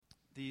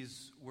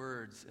These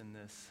words in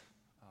this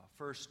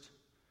first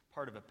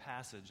part of a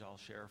passage I'll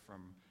share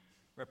from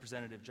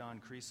Representative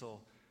John Kriesel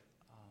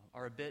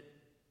are a bit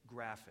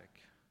graphic.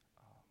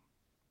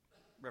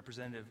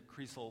 Representative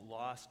Kriesel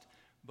lost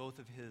both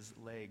of his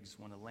legs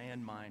when a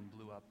landmine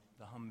blew up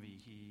the Humvee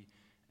he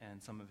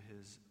and some of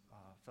his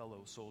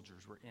fellow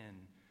soldiers were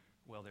in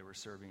while they were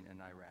serving in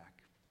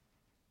Iraq.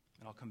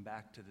 And I'll come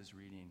back to this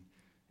reading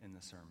in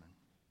the sermon.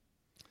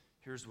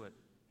 Here's what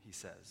he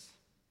says.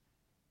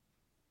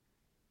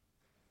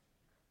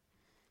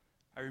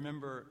 I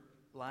remember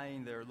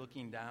lying there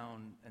looking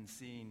down and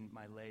seeing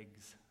my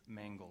legs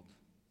mangled.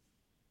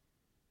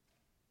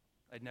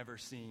 I'd never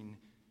seen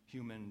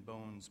human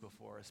bones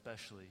before,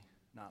 especially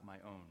not my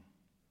own.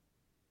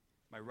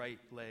 My right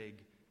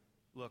leg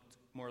looked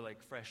more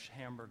like fresh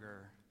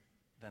hamburger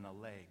than a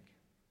leg.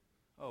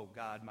 Oh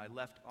God, my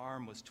left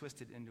arm was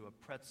twisted into a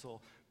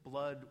pretzel.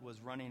 Blood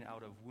was running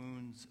out of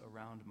wounds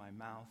around my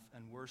mouth.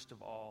 And worst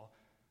of all,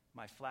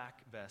 my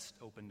flak vest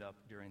opened up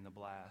during the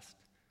blast,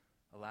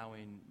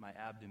 allowing my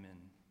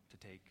abdomen to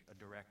take a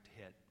direct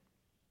hit.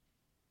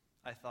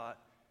 I thought,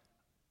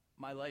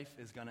 my life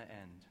is going to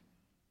end.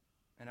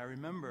 And I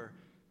remember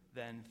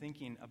then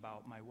thinking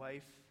about my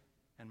wife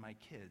and my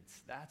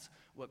kids. That's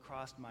what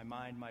crossed my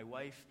mind, my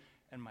wife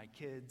and my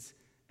kids,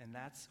 and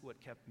that's what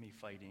kept me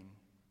fighting,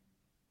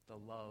 the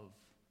love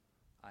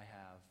I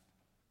have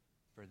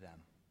for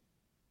them.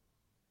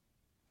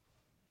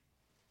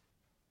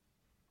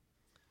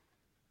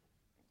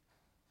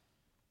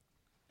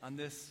 On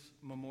this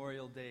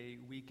Memorial Day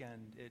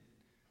weekend, it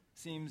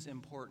seems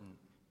important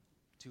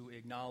to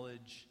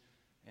acknowledge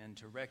and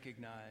to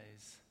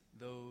recognize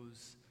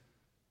those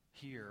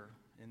here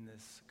in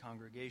this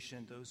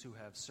congregation, those who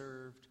have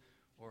served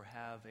or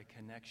have a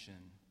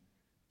connection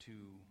to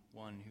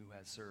one who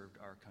has served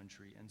our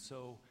country. And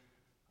so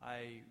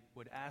I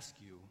would ask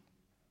you,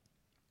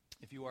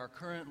 if you are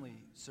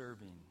currently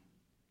serving,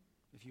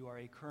 if you are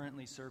a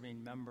currently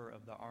serving member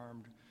of the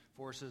armed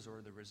forces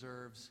or the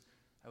reserves,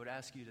 I would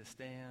ask you to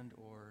stand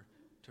or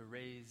to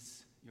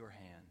raise your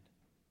hand.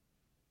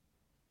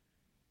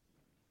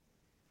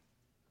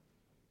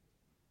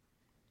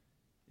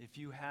 If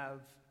you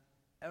have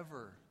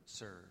ever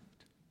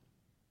served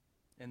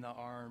in the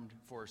armed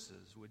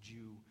forces, would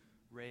you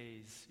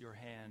raise your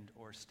hand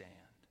or stand?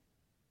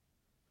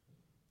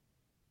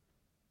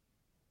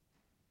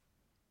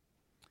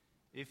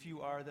 If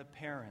you are the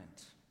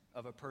parent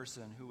of a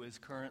person who is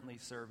currently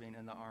serving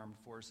in the armed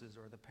forces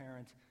or the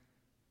parent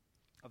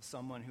of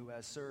someone who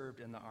has served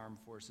in the armed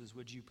forces,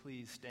 would you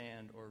please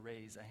stand or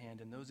raise a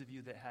hand? And those of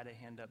you that had a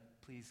hand up,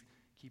 please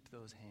keep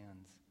those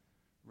hands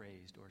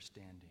raised or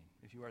standing.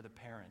 If you are the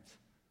parent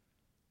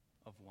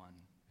of one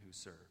who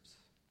serves.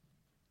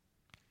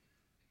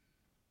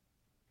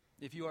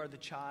 If you are the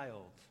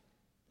child,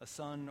 a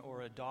son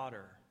or a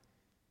daughter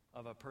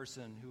of a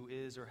person who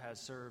is or has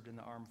served in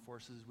the armed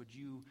forces, would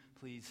you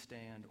please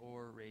stand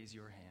or raise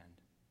your hand?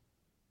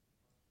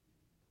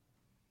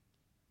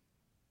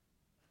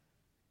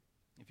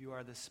 If you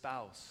are the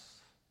spouse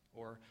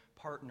or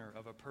partner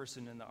of a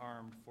person in the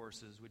armed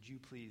forces, would you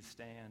please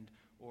stand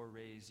or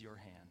raise your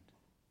hand?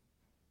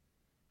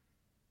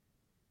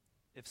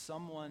 If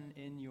someone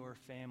in your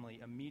family,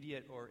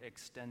 immediate or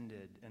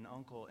extended, an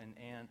uncle, an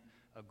aunt,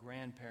 a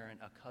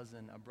grandparent, a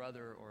cousin, a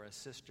brother, or a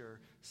sister,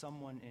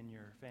 someone in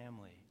your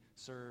family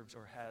serves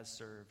or has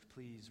served,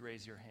 please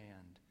raise your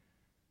hand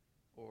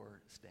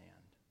or stand.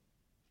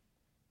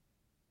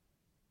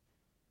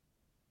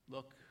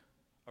 Look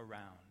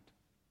around.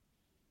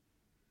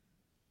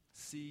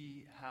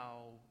 See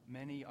how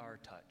many are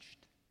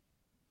touched.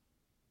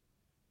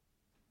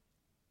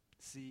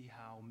 See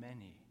how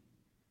many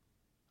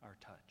are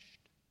touched.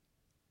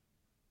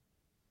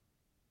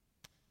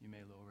 You may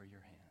lower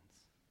your hands.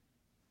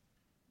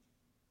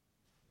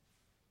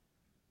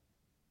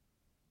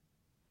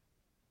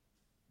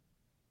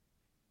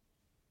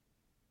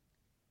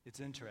 It's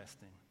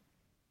interesting.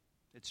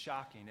 It's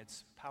shocking.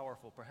 It's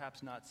powerful,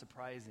 perhaps not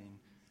surprising,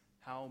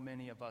 how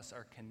many of us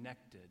are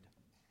connected.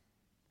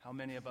 How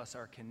many of us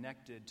are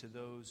connected to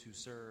those who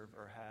serve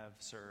or have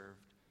served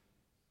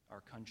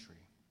our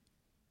country.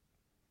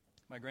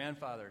 My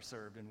grandfather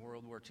served in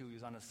World War II. He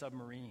was on a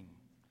submarine.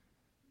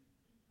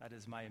 That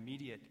is my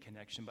immediate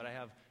connection. But I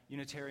have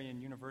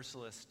Unitarian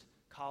Universalist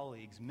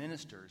colleagues,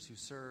 ministers who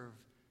serve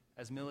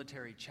as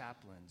military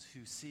chaplains,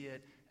 who see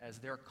it as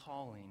their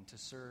calling to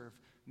serve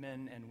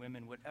men and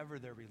women, whatever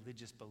their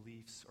religious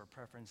beliefs or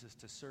preferences,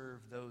 to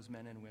serve those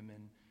men and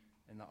women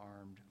in the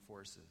armed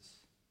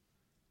forces.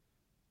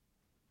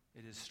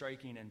 It is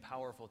striking and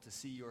powerful to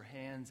see your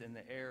hands in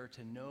the air,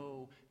 to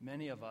know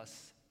many of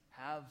us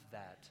have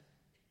that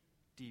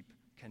deep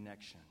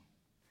connection.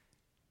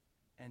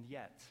 And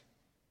yet,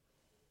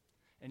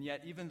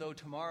 even though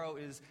tomorrow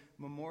is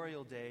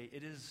Memorial Day,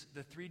 it is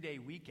the 3-day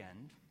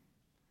weekend,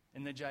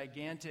 and the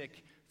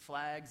gigantic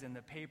flags and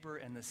the paper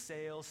and the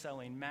sale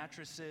selling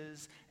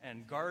mattresses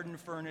and garden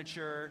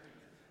furniture.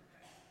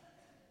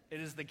 It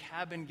is the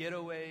cabin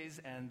getaways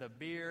and the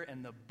beer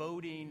and the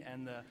boating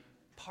and the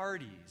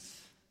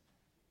parties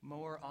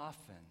more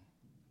often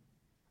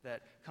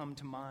that come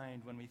to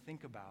mind when we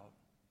think about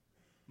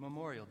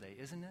Memorial Day,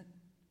 isn't it?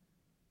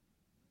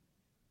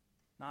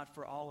 Not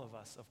for all of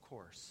us, of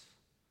course.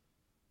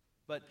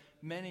 But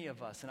many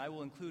of us, and I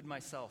will include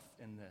myself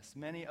in this,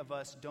 many of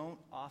us don't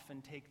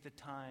often take the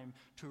time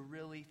to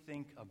really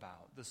think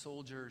about the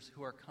soldiers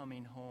who are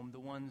coming home, the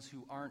ones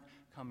who aren't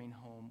coming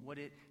home, what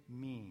it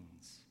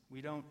means.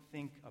 We don't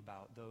think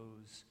about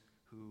those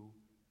who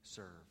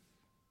serve.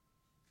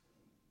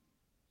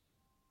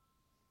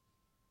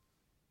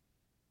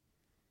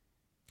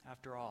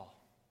 After all,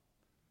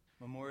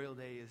 Memorial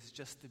Day is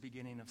just the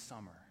beginning of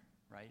summer,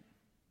 right?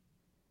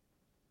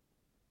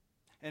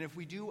 And if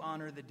we do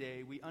honor the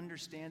day, we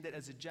understand that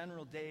as a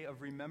general day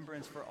of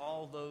remembrance for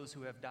all those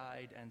who have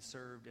died and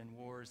served in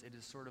wars, it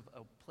is sort of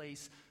a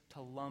place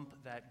to lump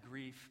that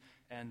grief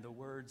and the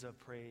words of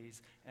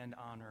praise and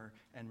honor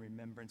and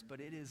remembrance. But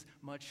it is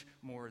much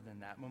more than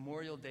that.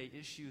 Memorial Day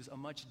issues a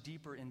much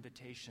deeper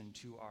invitation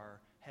to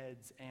our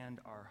heads and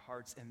our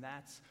hearts, and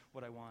that's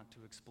what I want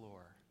to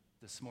explore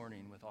this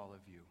morning with all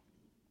of you.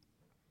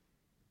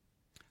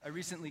 I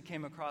recently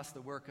came across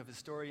the work of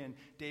historian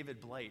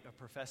David Blight, a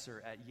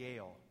professor at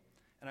Yale,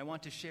 and I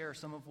want to share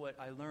some of what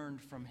I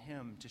learned from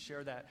him, to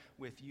share that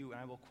with you,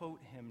 and I will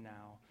quote him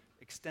now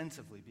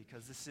extensively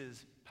because this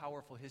is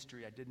powerful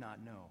history I did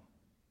not know.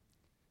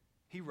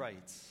 He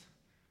writes,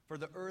 "For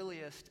the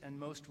earliest and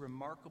most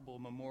remarkable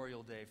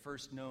Memorial Day,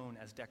 first known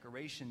as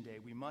Decoration Day,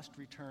 we must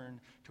return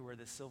to where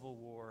the Civil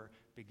War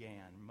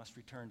began. We must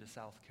return to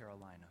South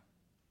Carolina.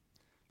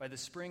 By the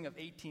spring of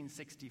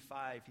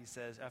 1865, he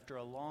says, after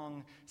a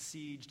long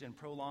sieged and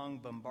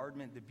prolonged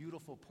bombardment, the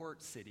beautiful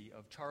port city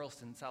of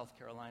Charleston, South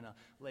Carolina,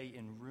 lay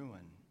in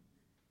ruin.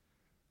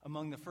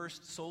 Among the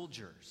first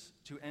soldiers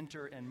to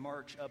enter and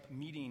march up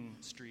Meeting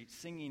Street,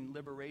 singing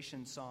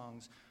liberation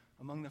songs,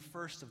 among the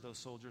first of those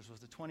soldiers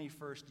was the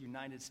 21st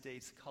United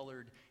States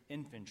Colored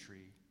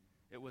Infantry.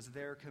 It was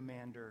their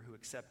commander who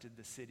accepted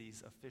the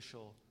city's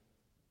official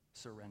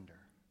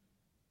surrender.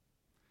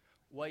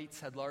 Whites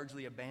had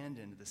largely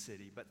abandoned the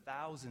city, but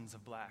thousands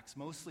of blacks,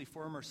 mostly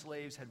former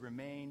slaves, had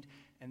remained,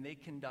 and they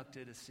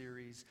conducted a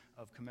series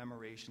of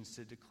commemorations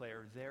to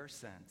declare their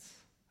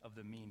sense of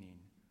the meaning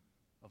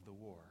of the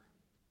war.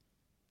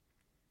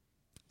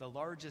 The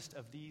largest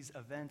of these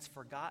events,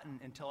 forgotten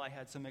until I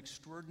had some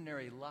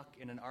extraordinary luck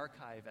in an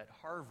archive at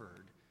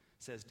Harvard,"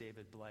 says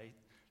David Blight,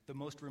 "the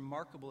most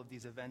remarkable of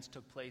these events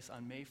took place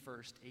on May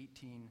 1st,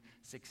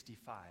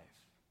 1865.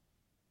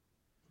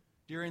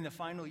 During the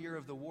final year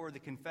of the war, the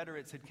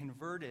Confederates had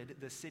converted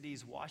the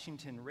city's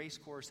Washington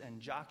Racecourse and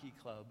Jockey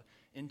Club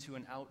into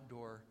an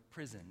outdoor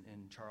prison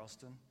in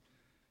Charleston.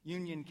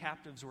 Union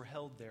captives were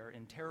held there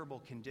in terrible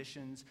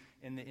conditions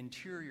in the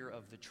interior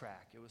of the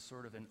track. It was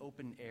sort of an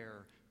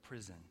open-air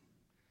prison.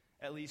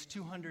 At least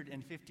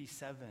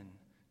 257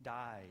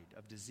 died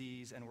of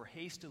disease and were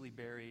hastily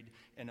buried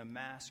in a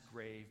mass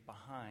grave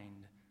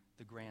behind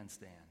the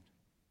grandstand.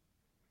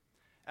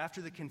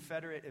 After the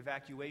Confederate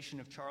evacuation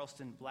of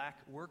Charleston,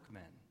 black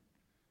workmen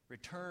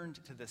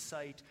returned to the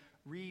site,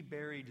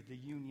 reburied the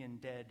Union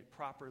dead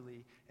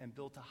properly, and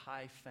built a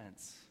high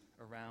fence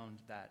around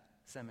that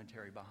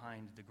cemetery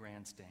behind the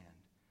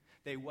grandstand.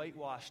 They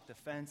whitewashed the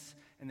fence,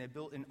 and they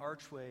built an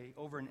archway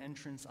over an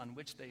entrance on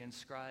which they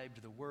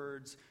inscribed the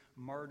words,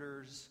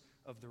 'Martyrs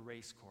of the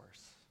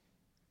Racecourse.'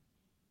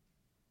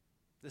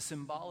 The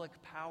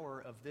symbolic power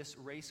of this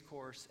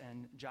racecourse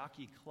and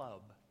jockey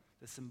club,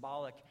 the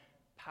symbolic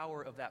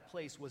power of that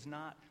place, was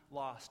not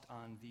lost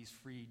on these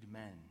freed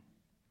men.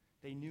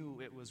 They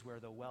knew it was where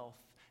the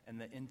wealth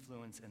and the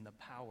influence and the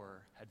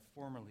power had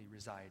formerly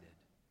resided.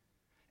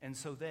 And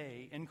so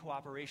they, in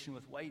cooperation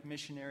with white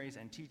missionaries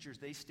and teachers,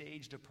 they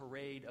staged a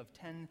parade of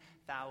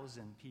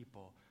 10,000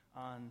 people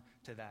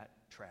onto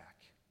that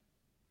track.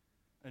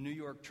 A New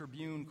York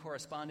Tribune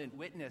correspondent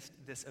witnessed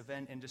this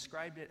event and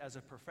described it as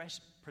a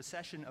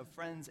procession of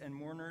friends and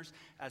mourners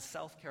as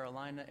South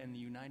Carolina and the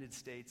United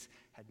States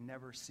had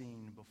never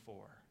seen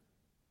before.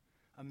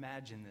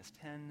 Imagine this,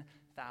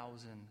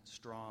 10,000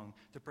 strong.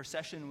 The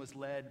procession was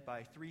led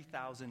by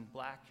 3,000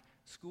 black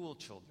school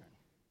children.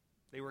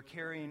 They were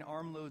carrying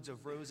armloads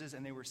of roses,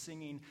 and they were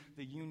singing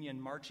the Union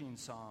marching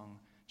song,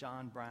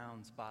 John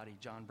Brown's Body.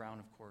 John Brown,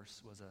 of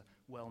course, was a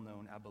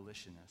well-known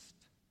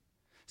abolitionist.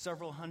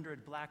 Several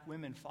hundred black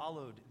women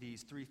followed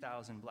these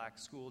 3,000 black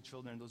school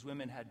children. Those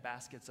women had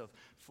baskets of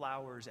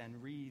flowers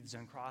and wreaths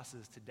and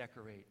crosses to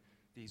decorate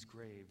these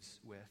graves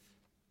with.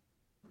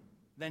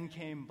 Then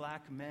came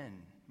black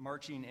men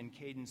marching in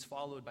cadence,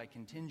 followed by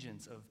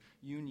contingents of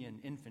Union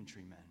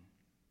infantrymen.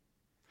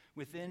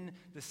 Within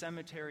the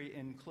cemetery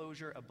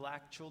enclosure, a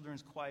black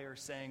children's choir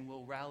sang,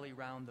 "We'll Rally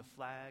Round the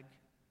Flag."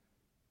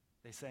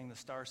 They sang the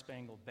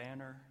Star-Spangled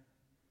Banner,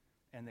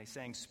 and they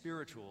sang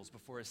spirituals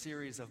before a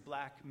series of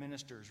black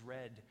ministers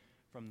read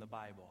from the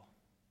Bible.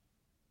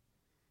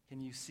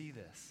 Can you see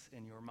this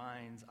in your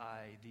mind's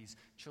eye, these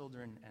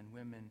children and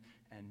women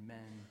and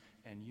men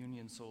and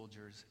Union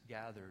soldiers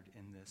gathered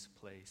in this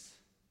place?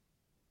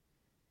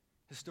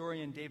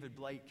 Historian David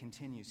Blight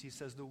continues. He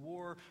says, the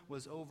war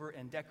was over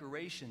and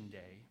Decoration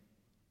Day,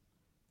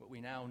 what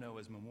we now know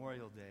as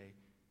Memorial Day,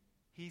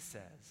 he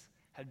says,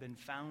 had been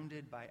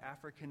founded by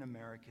African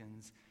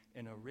Americans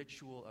in a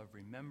ritual of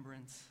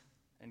remembrance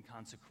and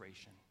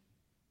consecration.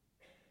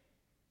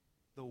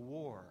 The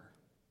war,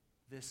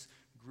 this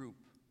group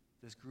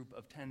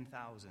of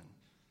 10,000,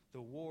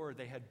 the war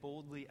they had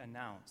boldly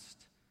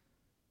announced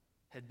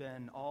had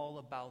been all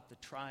about the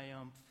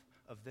triumph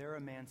of their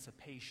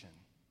emancipation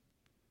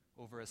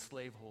over a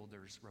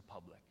slaveholders'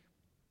 republic.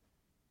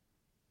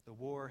 The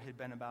war had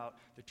been about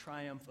the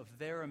triumph of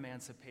their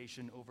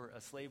emancipation over a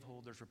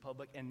slaveholders'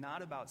 republic, and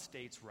not about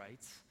states'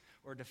 rights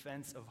or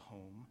defense of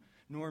home,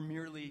 nor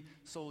merely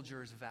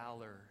soldiers'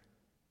 valor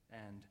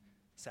and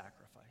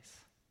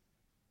sacrifice.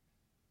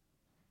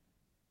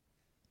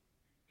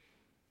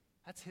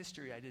 That's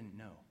history I didn't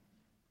know.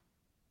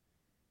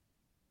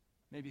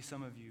 Maybe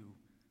some of you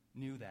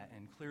knew that,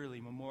 and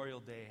clearly Memorial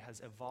Day has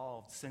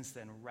evolved since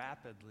then,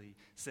 rapidly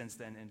since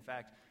then. In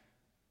fact,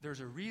 there's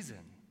a reason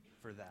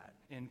for that.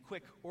 In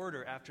quick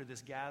order, after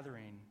this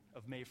gathering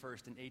of May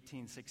 1st in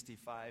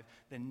 1865,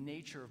 the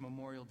nature of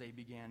Memorial Day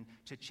began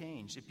to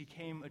change. It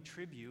became a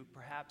tribute,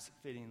 perhaps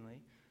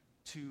fittingly,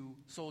 to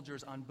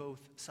soldiers on both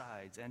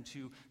sides and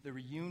to the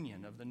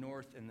reunion of the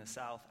North and the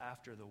South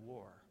after the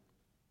war.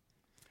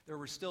 There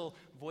were still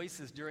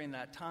voices during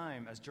that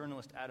time, as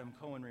journalist Adam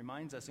Cohen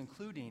reminds us,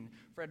 including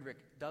Frederick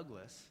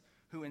Douglass,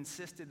 who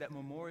insisted that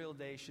Memorial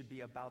Day should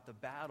be about the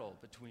battle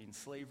between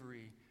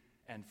slavery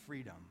and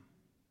freedom.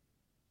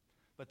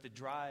 But the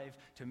drive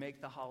to make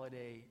the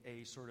holiday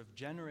a sort of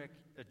generic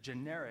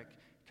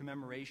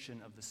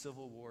commemoration of the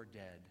Civil War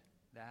dead,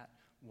 that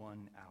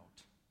won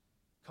out.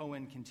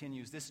 Cohen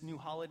continues, this new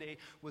holiday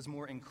was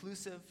more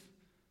inclusive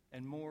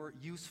and more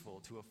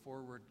useful to a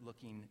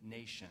forward-looking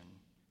nation,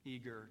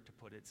 eager to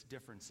put its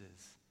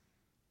differences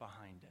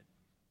behind it.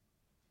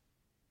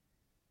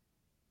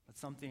 But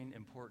something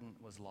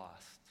important was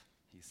lost,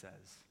 he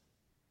says.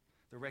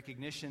 The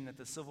recognition that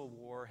the Civil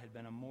War had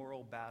been a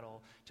moral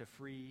battle to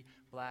free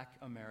Black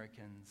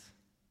Americans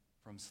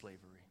from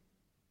slavery.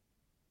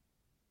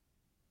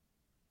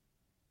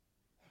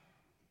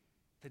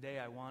 Today,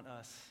 I want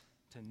us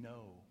to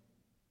know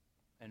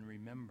and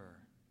remember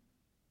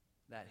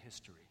that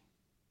history.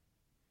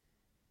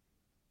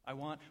 I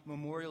want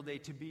Memorial Day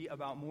to be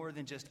about more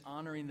than just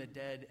honoring the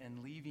dead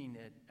and leaving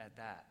it at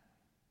that.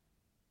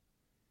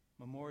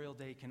 Memorial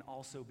Day can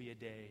also be a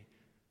day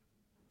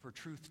for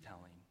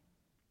truth-telling.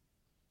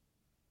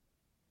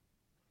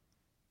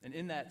 And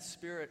in that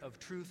spirit of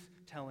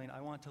truth-telling,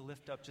 I want to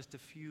lift up just a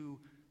few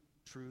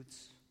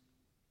truths.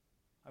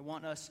 I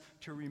want us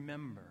to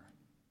remember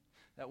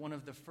that one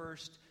of the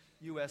first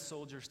U.S.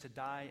 soldiers to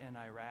die in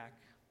Iraq,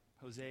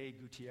 Jose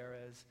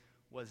Gutierrez,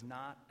 was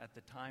not, at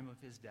the time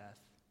of his death,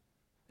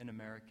 an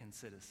American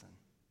citizen.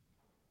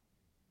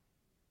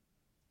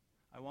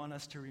 I want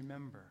us to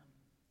remember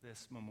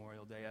this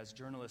Memorial Day, as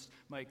journalist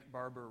Mike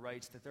Barber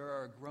writes, that there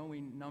are a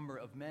growing number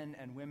of men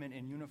and women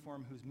in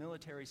uniform whose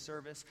military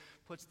service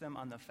puts them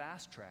on the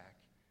fast track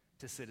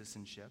to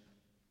citizenship.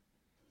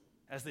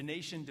 As the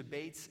nation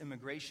debates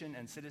immigration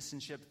and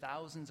citizenship,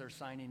 thousands are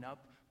signing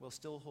up while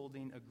still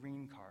holding a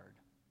green card.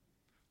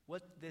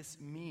 What this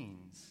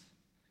means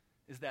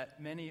is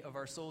that many of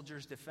our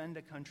soldiers defend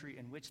a country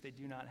in which they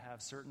do not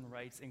have certain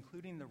rights,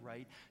 including the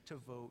right to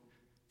vote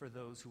for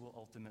those who will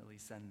ultimately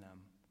send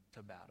them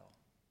to battle.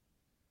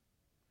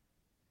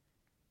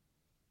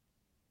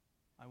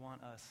 I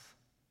want us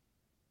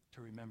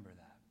to remember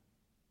that.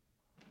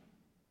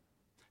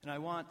 And I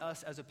want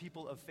us as a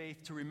people of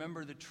faith to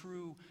remember the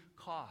true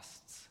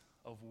costs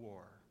of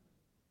war,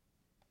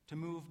 to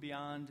move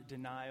beyond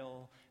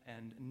denial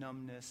and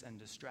numbness and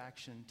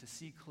distraction, to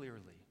see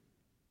clearly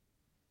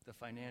the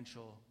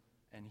financial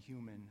and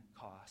human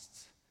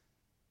costs,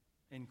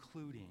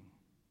 including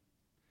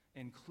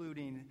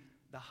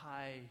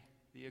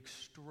the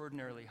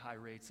extraordinarily high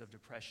rates of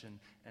depression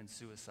and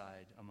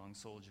suicide among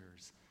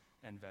soldiers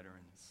and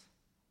veterans.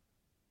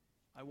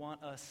 I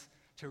want us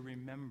to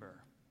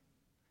remember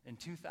in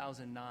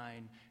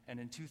 2009 and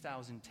in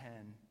 2010,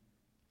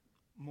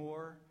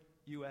 more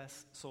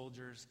U.S.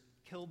 soldiers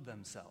killed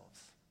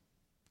themselves,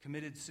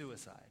 committed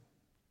suicide,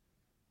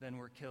 than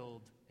were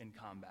killed in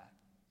combat.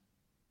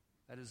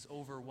 That is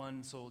over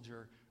one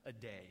soldier a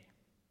day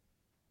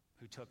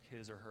who took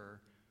his or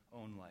her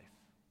own life.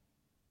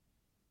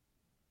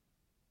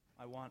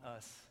 I want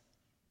us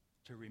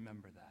to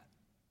remember that.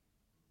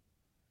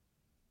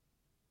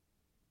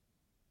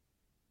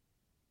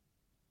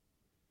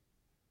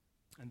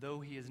 And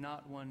though he is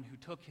not one who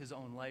took his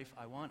own life,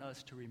 I want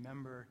us to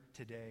remember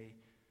today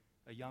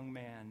a young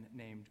man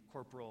named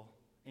Corporal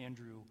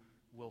Andrew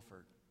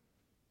Wilford.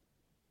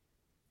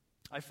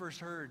 I first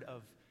heard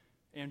of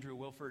Andrew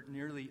Wilford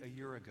nearly a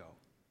year ago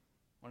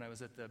when I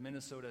was at the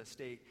Minnesota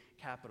State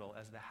Capitol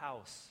as the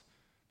House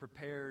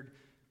prepared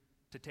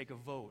to take a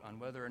vote on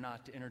whether or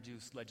not to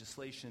introduce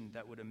legislation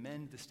that would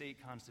amend the state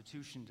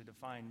constitution to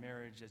define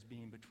marriage as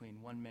being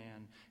between one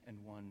man and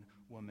one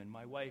woman.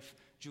 My wife,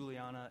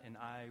 Juliana, and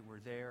I were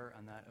there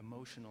on that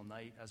emotional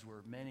night, as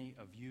were many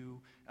of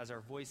you, as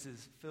our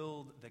voices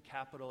filled the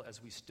Capitol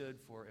as we stood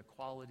for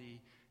equality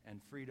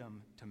and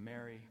freedom to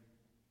marry.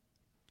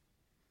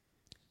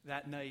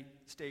 That night,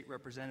 State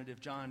Representative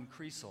John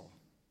Kriesel,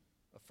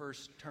 a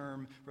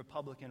first-term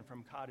Republican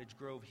from Cottage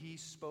Grove, he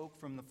spoke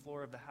from the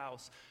floor of the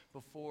House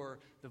before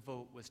the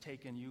vote was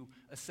taken. You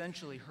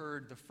essentially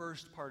heard the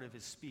first part of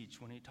his speech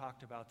when he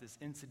talked about this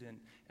incident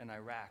in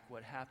Iraq,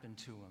 what happened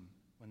to him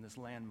when this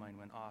landmine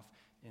went off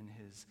in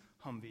his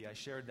Humvee. I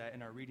shared that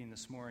in our reading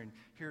this morning.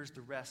 Here's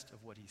the rest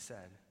of what he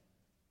said.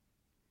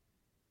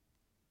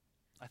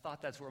 I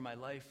thought that's where my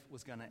life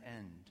was going to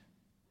end,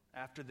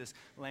 after this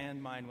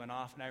landmine went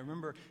off. And I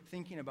remember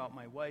thinking about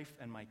my wife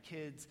and my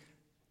kids.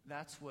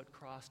 That's what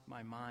crossed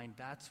my mind.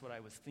 That's what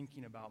I was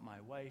thinking about,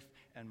 my wife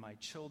and my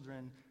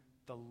children,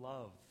 the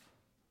love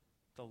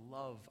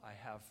I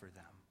have for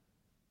them.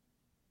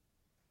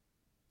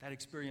 That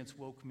experience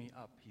woke me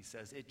up, he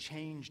says. It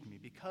changed me.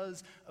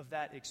 Because of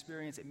that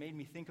experience, it made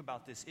me think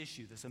about this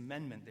issue, this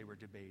amendment they were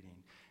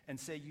debating, and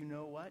say, you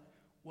know what?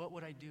 What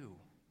would I do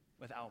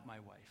without my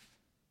wife?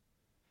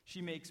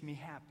 She makes me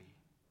happy.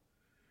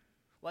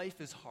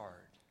 Life is hard.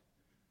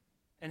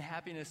 And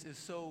happiness is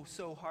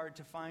so hard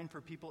to find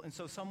for people. And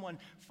so someone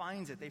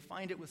finds it. They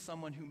find it with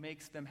someone who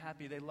makes them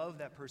happy. They love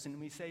that person.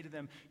 And we say to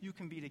them, you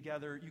can be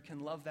together, you can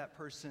love that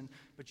person,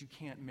 but you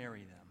can't marry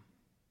them.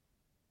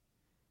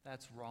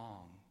 That's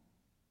wrong,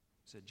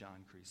 said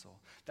John Kriesel.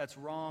 That's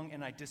wrong,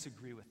 and I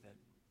disagree with it.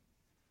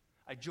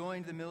 I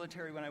joined the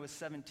military when I was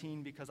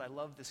 17 because I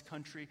love this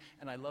country,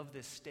 and I love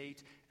this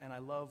state, and I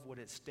love what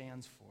it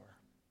stands for.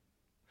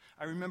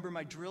 I remember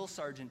my drill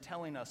sergeant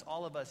telling us,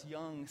 all of us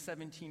young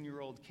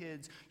 17-year-old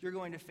kids, you're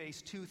going to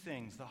face two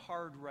things, the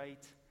hard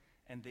right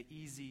and the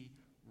easy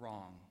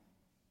wrong.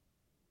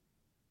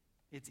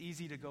 It's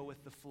easy to go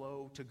with the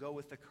flow, to go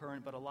with the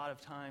current, but a lot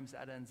of times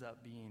that ends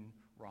up being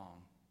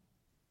wrong.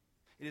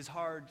 It is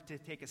hard to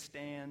take a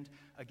stand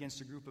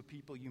against a group of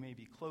people you may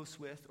be close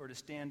with, or to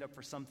stand up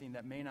for something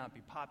that may not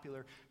be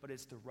popular, but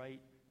it's the right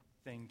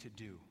thing to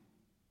do.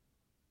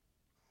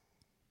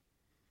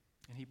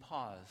 And he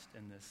paused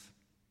in this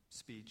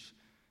speech,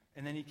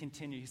 and then he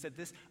continued. He said,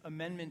 this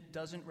amendment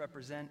doesn't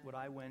represent what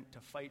I went to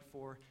fight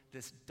for.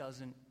 This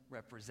doesn't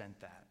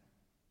represent that.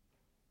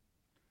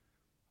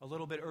 A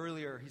little bit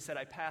earlier, he said,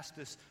 I passed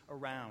this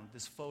around,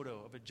 this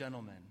photo of a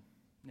gentleman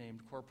named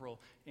Corporal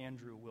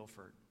Andrew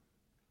Wilford.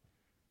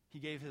 He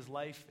gave his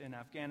life in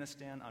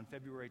Afghanistan on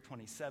February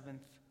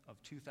 27th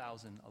of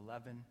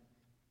 2011.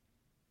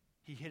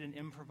 He hid an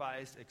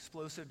improvised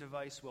explosive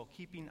device while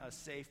keeping us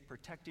safe,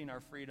 protecting our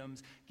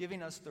freedoms,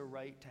 giving us the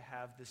right to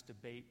have this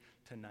debate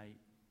tonight.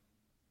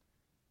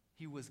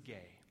 He was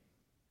gay.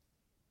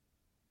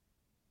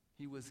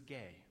 He was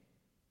gay.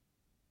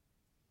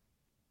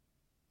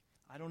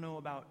 I don't know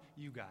about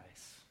you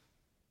guys,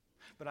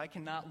 but I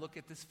cannot look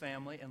at this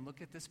family and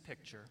look at this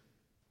picture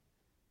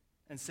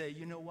and say,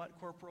 you know what,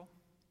 Corporal?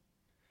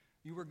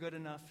 You were good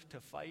enough to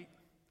fight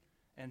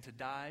and to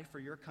die for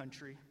your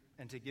country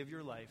and to give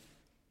your life,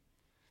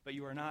 but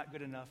you are not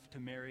good enough to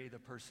marry the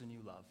person you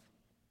love.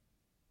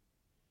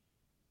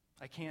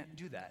 I can't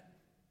do that.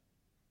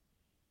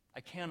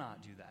 I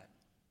cannot do that.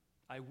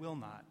 I will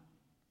not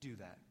do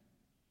that.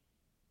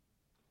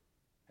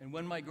 And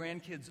when my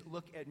grandkids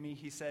look at me,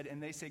 he said,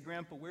 and they say,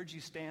 Grandpa, where'd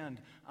you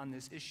stand on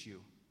this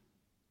issue?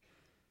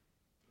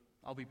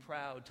 I'll be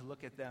proud to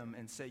look at them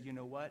and say, you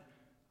know what?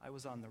 I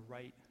was on the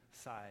right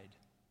side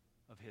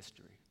of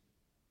history.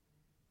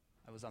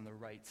 I was on the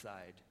right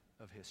side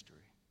of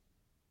history.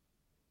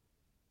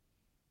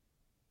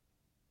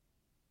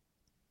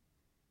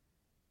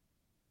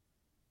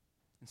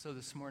 And so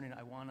this morning,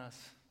 I want us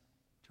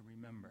to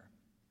remember.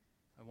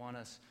 I want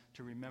us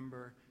to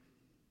remember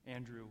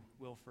Andrew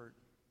Wilford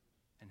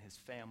and his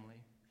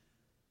family.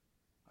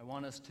 I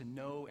want us to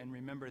know and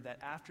remember that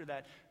after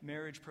that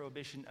marriage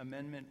prohibition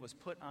amendment was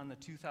put on the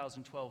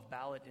 2012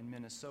 ballot in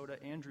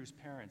Minnesota, Andrew's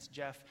parents,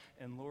 Jeff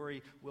and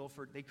Lori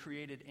Wilford, they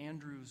created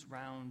Andrew's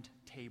Round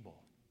Table,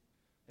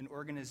 an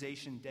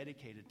organization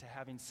dedicated to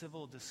having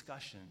civil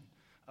discussion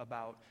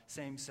about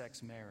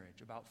same-sex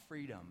marriage, about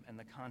freedom and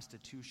the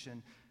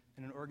Constitution,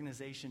 and an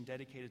organization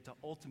dedicated to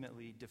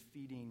ultimately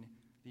defeating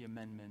the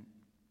amendment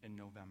in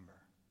November.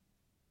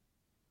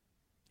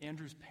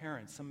 Andrew's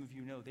parents, some of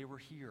you know, they were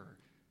here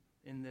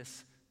in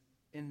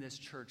this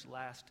church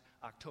last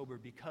October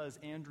because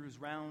Andrew's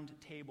Round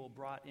Table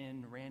brought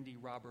in Randy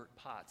Robert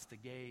Potts, the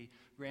gay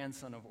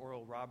grandson of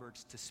Oral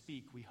Roberts, to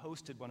speak. We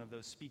hosted one of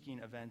those speaking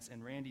events,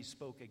 and Randy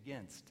spoke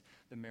against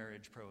the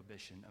marriage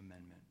prohibition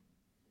amendment.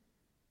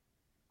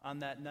 On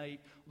that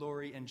night,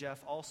 Lori and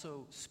Jeff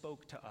also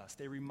spoke to us.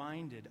 They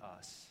reminded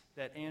us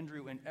that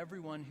Andrew and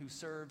everyone who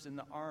serves in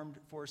the armed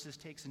forces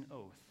takes an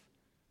oath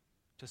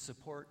to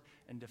support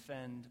and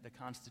defend the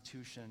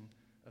Constitution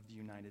of the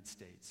United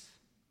States.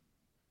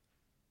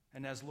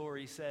 And as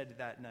Lori said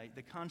that night,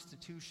 the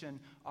Constitution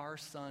our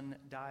son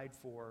died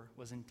for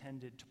was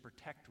intended to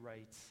protect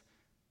rights,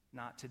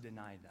 not to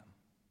deny them.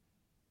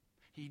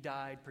 He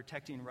died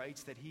protecting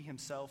rights that he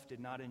himself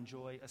did not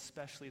enjoy,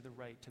 especially the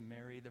right to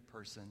marry the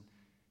person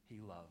he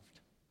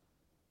loved.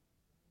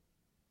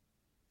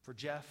 For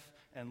Jeff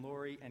and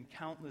Lori and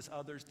countless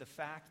others, the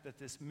fact that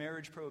this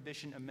marriage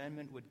prohibition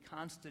amendment would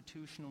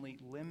constitutionally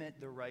limit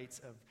the rights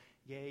of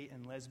gay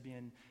and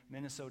lesbian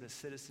Minnesota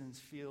citizens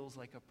feels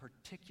like a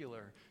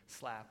particular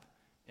slap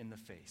in the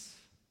face.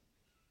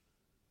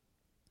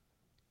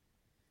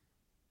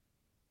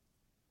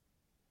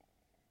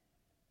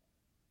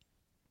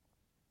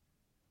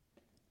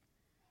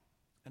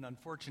 And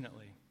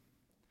unfortunately,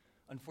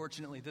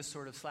 this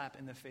sort of slap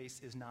in the face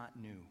is not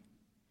new.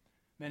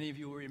 Many of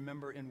you will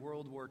remember in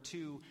World War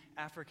II,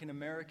 African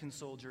American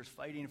soldiers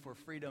fighting for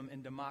freedom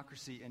and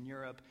democracy in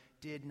Europe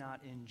did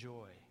not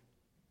enjoy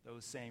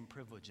those same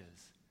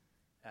privileges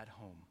at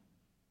home.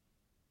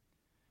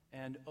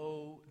 And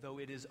though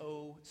it is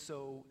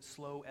so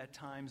slow at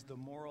times, the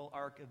moral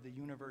arc of the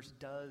universe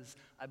does,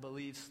 I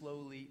believe,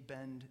 slowly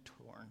bend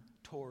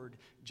toward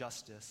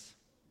justice.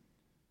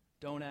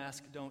 Don't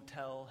ask, don't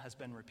tell has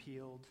been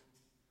repealed.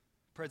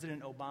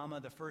 President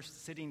Obama, the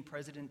first sitting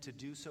president to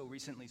do so,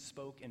 recently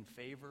spoke in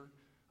favor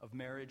of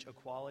marriage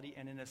equality,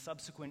 and in a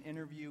subsequent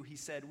interview, he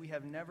said, "We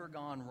have never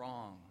gone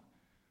wrong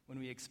when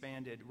we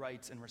expanded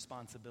rights and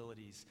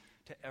responsibilities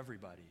to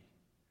everybody.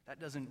 That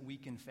doesn't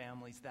weaken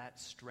families, that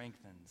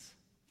strengthens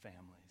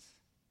families."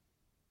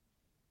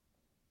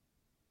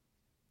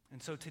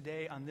 And so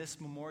today, on this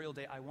Memorial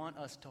Day, I want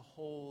us to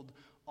hold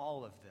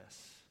all of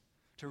this,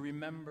 to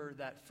remember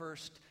that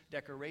first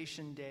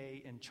Decoration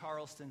Day in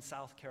Charleston,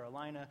 South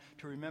Carolina,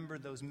 to remember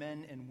those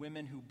men and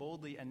women who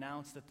boldly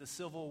announced that the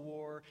Civil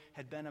War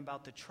had been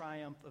about the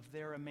triumph of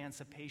their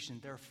emancipation,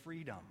 their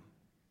freedom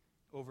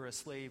over a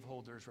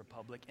slaveholders'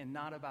 republic, and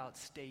not about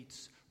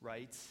states'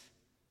 rights,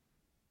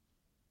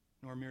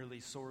 nor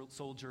merely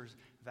soldiers'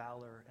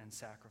 valor and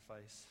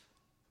sacrifice.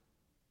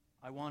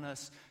 I want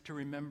us to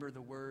remember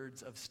the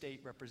words of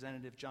State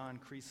Representative John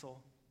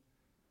Kriesel.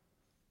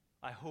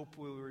 I hope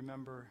we will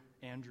remember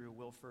Andrew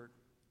Wilford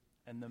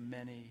and the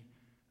many,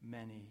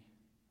 many,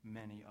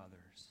 many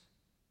others.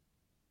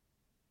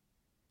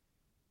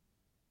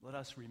 Let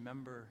us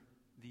remember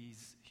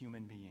these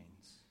human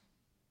beings.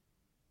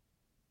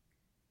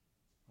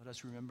 Let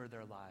us remember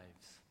their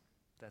lives,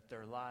 that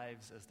their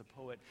lives, as the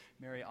poet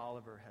Mary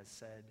Oliver has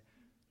said,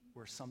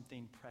 were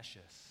something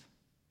precious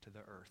to the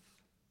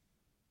earth.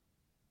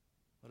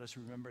 Let us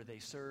remember they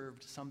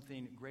served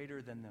something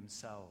greater than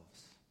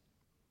themselves.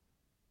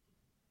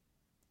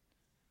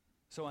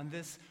 So on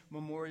this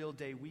Memorial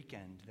Day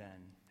weekend,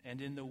 then,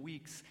 and in the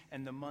weeks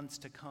and the months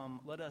to come,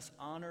 let us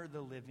honor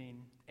the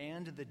living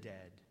and the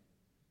dead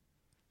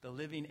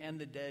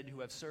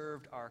who have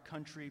served our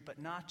country, but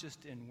not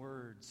just in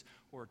words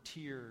or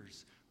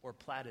tears or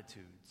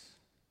platitudes.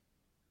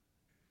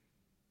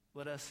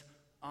 Let us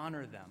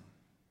honor them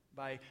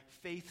by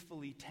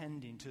faithfully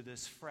tending to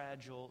this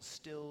fragile,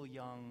 still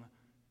young,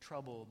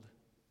 troubled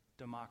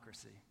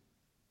democracy.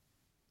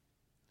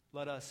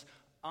 Let us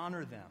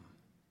honor them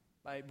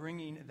by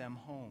bringing them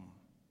home,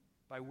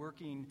 by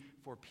working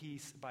for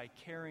peace, by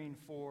caring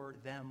for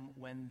them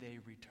when they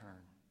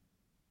return.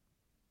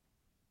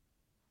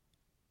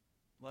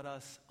 Let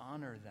us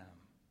honor them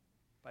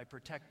by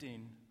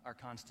protecting our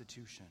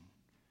Constitution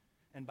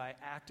and by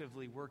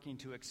actively working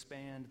to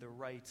expand the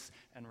rights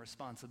and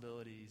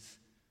responsibilities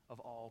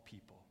of all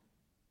people.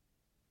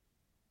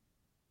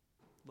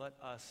 Let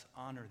us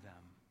honor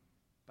them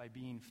by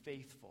being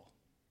faithful,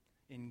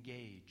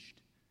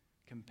 engaged,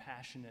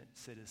 compassionate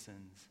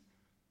citizens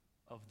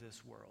of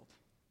this world.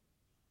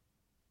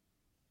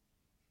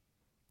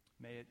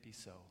 May it be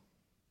so,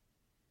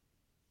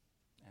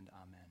 and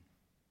amen.